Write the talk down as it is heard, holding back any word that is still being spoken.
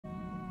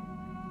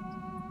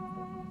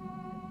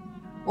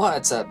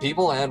What's up,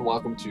 people, and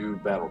welcome to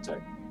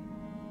Battletech.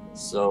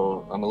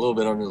 So, I'm a little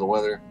bit under the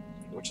weather,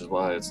 which is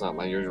why it's not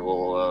my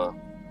usual,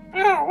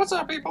 yeah, what's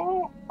up,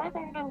 people?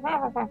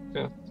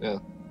 Yeah.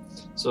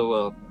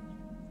 So,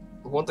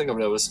 one thing I've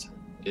noticed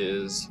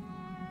is,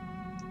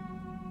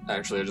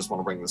 actually, I just want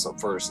to bring this up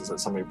first, is that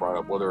somebody brought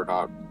up whether or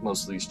not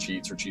most of these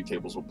cheats or cheat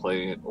tables will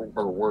play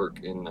or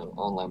work in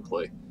online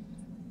play.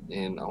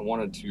 And I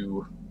wanted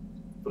to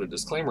put a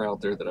disclaimer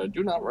out there that I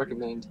do not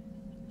recommend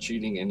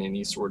cheating in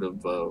any sort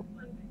of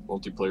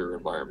multiplayer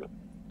environment,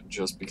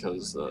 just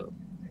because a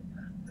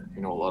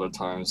lot of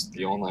times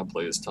the online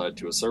play is tied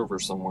to a server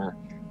somewhere,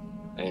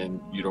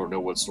 and you don't know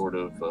what sort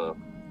of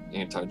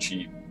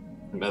anti-cheat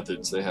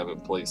methods they have in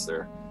place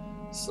there.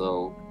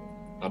 So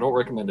I don't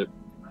recommend it.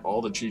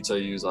 All the cheats I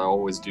use, I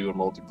always do in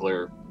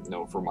multiplayer,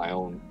 for my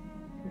own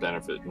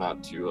benefit,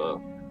 not to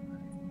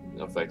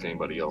affect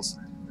anybody else.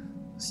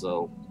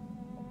 So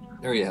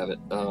there you have it.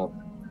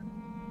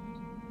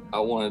 I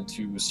wanted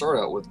to start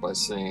out with by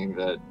saying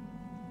that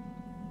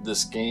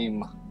this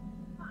game,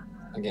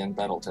 again,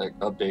 Battletech,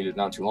 updated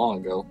not too long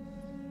ago,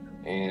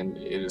 and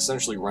it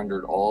essentially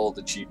rendered all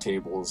the cheat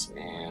tables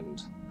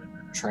and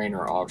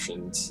trainer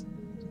options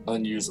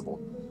unusable.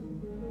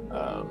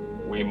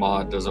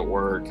 Weemod doesn't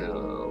work,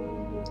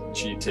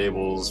 cheat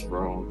tables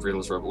from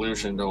Fearless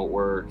Revolution don't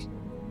work,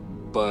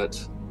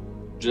 but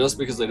just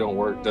because they don't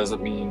work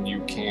doesn't mean you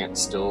can't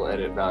still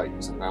edit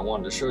values. And I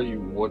wanted to show you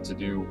what to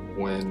do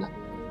when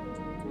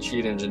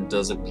Cheat Engine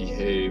doesn't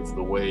behave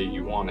the way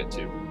you want it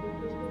to.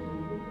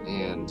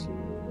 And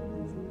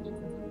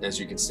as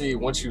you can see,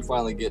 once you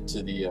finally get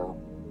to the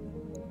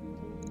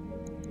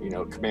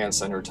command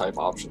center type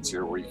options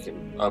here, where you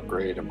can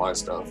upgrade and buy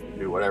stuff and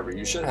do whatever,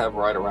 you should have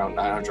right around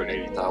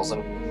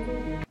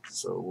 980,000.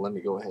 So let me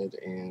go ahead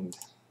and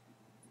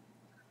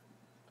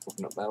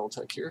open up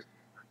Battletech here,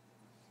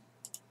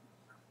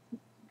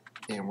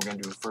 and we're going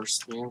to do the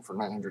first scan for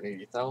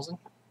 980,000.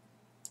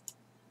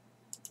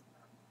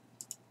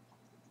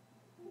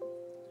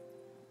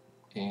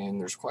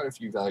 And there's quite a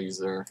few values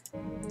there.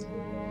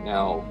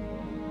 Now,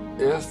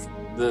 if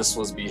this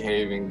was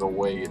behaving the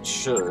way it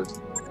should,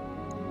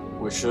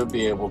 we should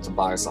be able to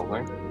buy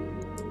something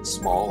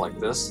small like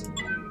this.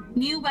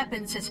 New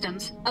weapon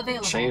systems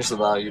available. Change the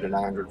value to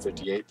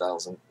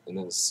 958,000 and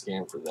then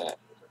scan for that.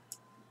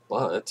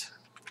 But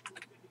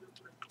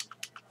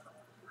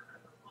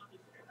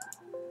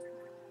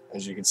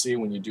as you can see,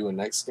 when you do a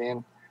next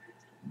scan,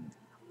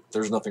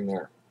 there's nothing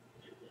there.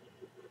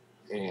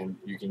 And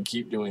you can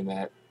keep doing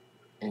that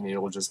and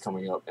it'll just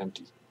coming up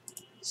empty.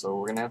 So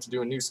we're gonna have to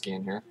do a new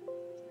scan here.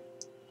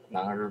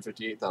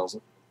 958,000.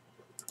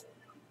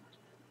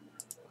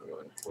 I'll go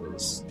ahead and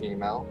close this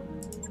game out.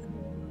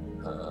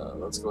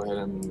 Let's go ahead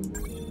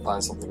and buy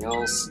something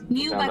else.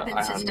 New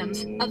weapon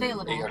systems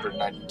available.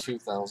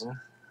 892,000.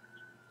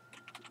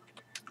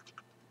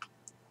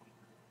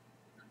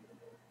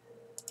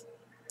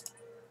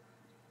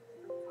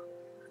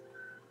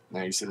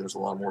 Now you see there's a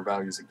lot more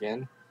values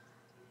again.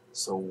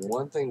 So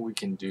one thing we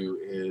can do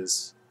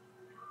is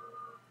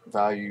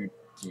value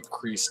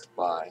decreased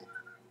by.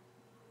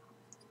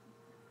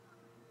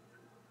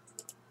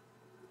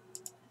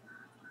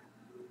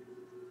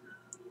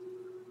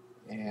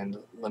 And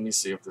let me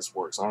see if this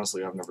works.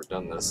 Honestly, I've never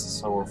done this.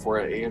 So if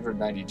we're at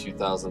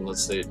 892,000,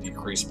 let's say it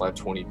decreased by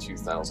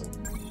 22,000.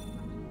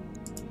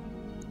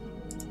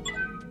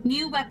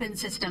 New weapon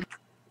system.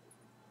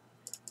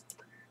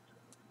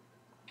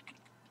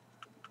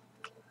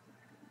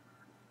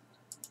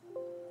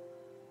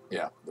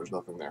 Yeah, there's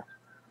nothing there.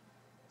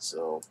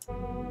 So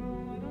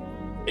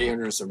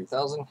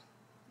 870,000.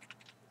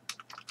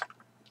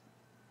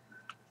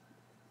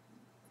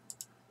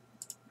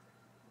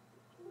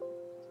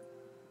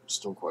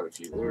 Still quite a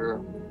few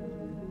there.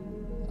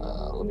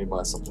 Let me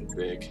buy something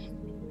big.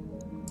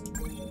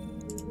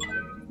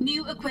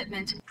 New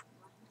equipment.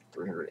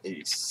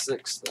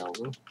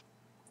 386,000.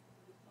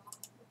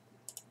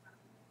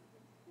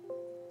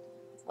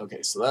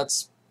 Okay, so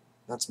that's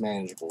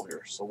manageable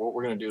here. So what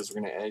we're going to do is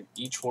we're going to add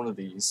each one of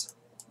these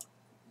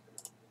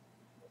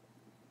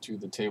to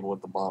the table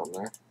at the bottom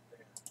there.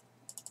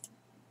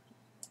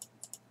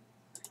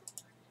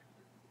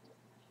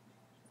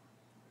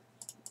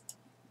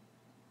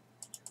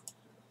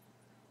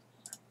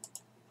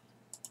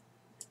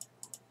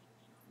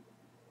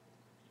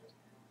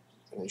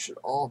 And they should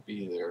all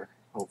be there,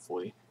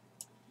 hopefully.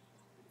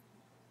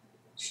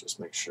 Let's just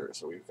make sure.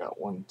 So we've got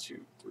 1,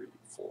 2, 3,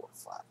 4,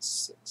 5,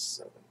 6,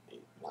 7,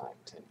 8, 9,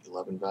 10,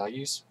 11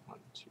 values. 1,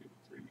 2,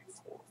 3,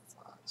 4,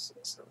 5,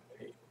 6, 7,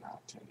 8, 9,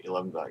 10,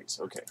 11 values.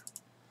 Okay.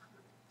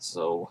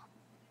 So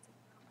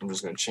I'm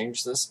just going to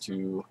change this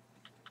to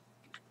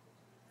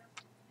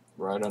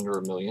right under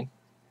 1,000,000.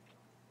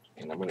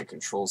 And I'm going to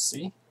Control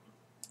C.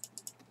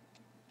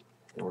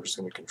 And we're just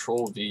going to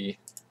Control V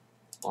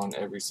on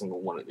every single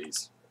one of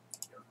these.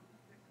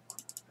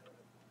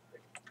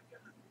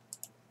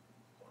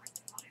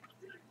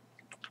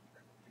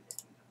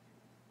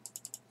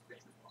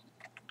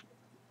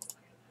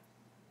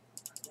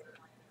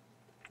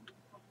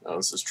 Now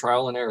this is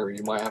trial and error.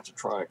 You might have to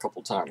try a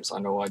couple times. I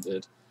know I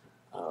did.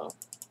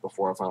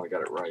 before I finally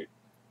got it right.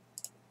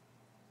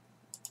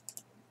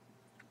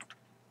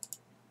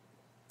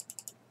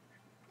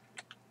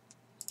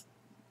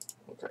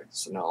 Okay,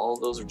 so now all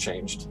of those are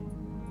changed.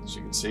 As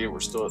you can see, we're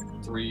still at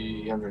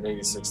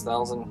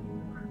 386,000.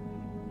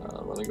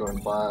 Let me go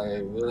and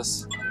buy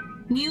this.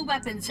 New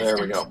weapon systems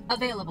There we go.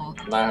 available.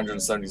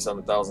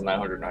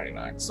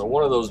 977,999. So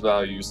one of those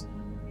values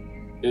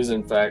is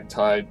in fact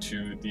tied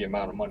to the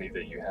amount of money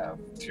that you have,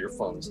 to your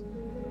funds.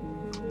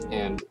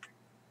 And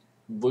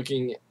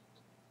looking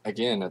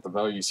again at the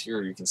values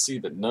here, you can see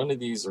that none of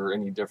these are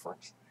any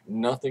different.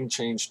 Nothing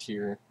changed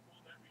here.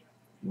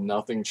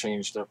 Nothing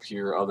changed up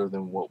here other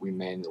than what we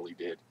manually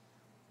did.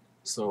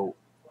 So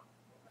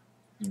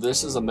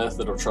this is a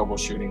method of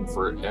troubleshooting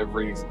for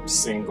every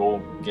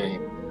single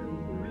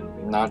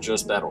game, not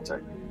just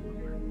Battletech.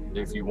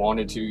 If you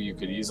wanted to, you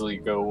could easily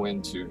go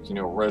into,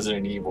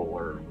 Resident Evil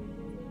or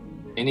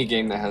any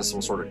game that has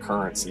some sort of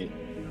currency,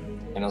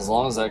 and as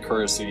long as that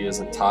currency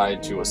isn't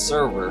tied to a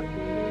server,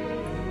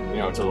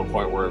 to the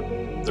point where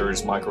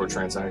there's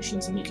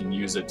microtransactions and you can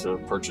use it to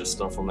purchase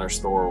stuff from their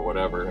store or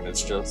whatever, and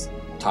it's just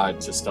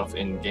tied to stuff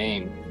in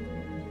game,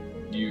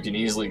 you can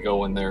easily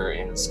go in there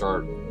and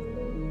start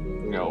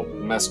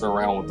messing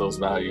around with those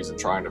values and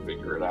trying to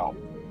figure it out.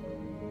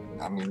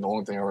 I mean, the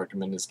only thing I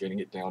recommend is getting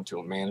it down to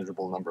a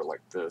manageable number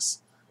like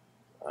this.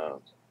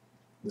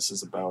 This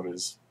is about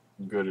as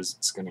good as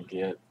it's going to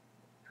get,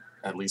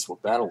 at least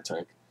with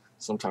Battletech.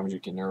 Sometimes you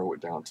can narrow it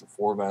down to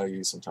 4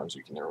 values, sometimes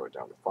you can narrow it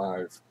down to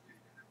 5.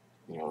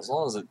 As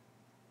long as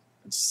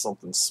it's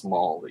something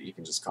small that you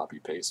can just copy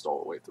paste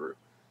all the way through.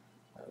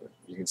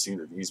 You can see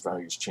that these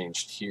values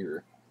changed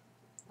here.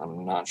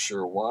 I'm not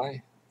sure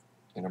why,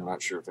 and I'm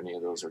not sure if any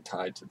of those are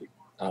tied to the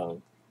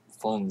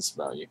funds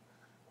value.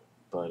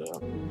 But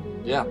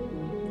yeah,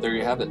 there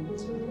you have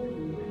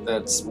it.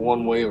 That's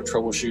one way of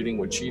troubleshooting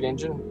with Cheat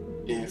Engine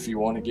if you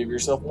want to give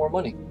yourself more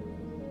money.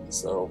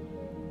 So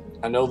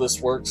I know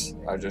this works.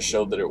 I just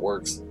showed that it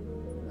works.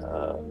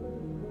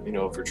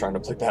 If you're trying to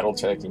play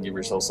Battletech and give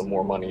yourself some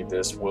more money,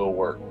 this will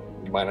work.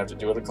 You might have to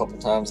do it a couple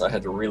times. I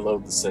had to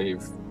reload the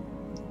save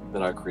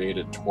that I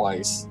created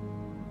twice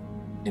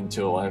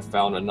until I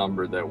found a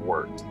number that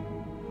worked.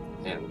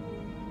 And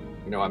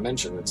I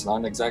mentioned it's not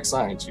an exact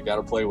science. You got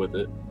to play with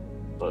it.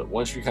 But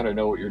once you kind of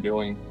know what you're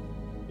doing,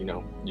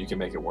 you can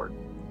make it work.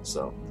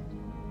 So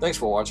thanks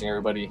for watching,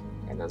 everybody.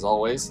 And as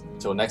always,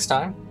 until next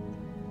time,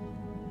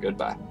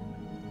 goodbye.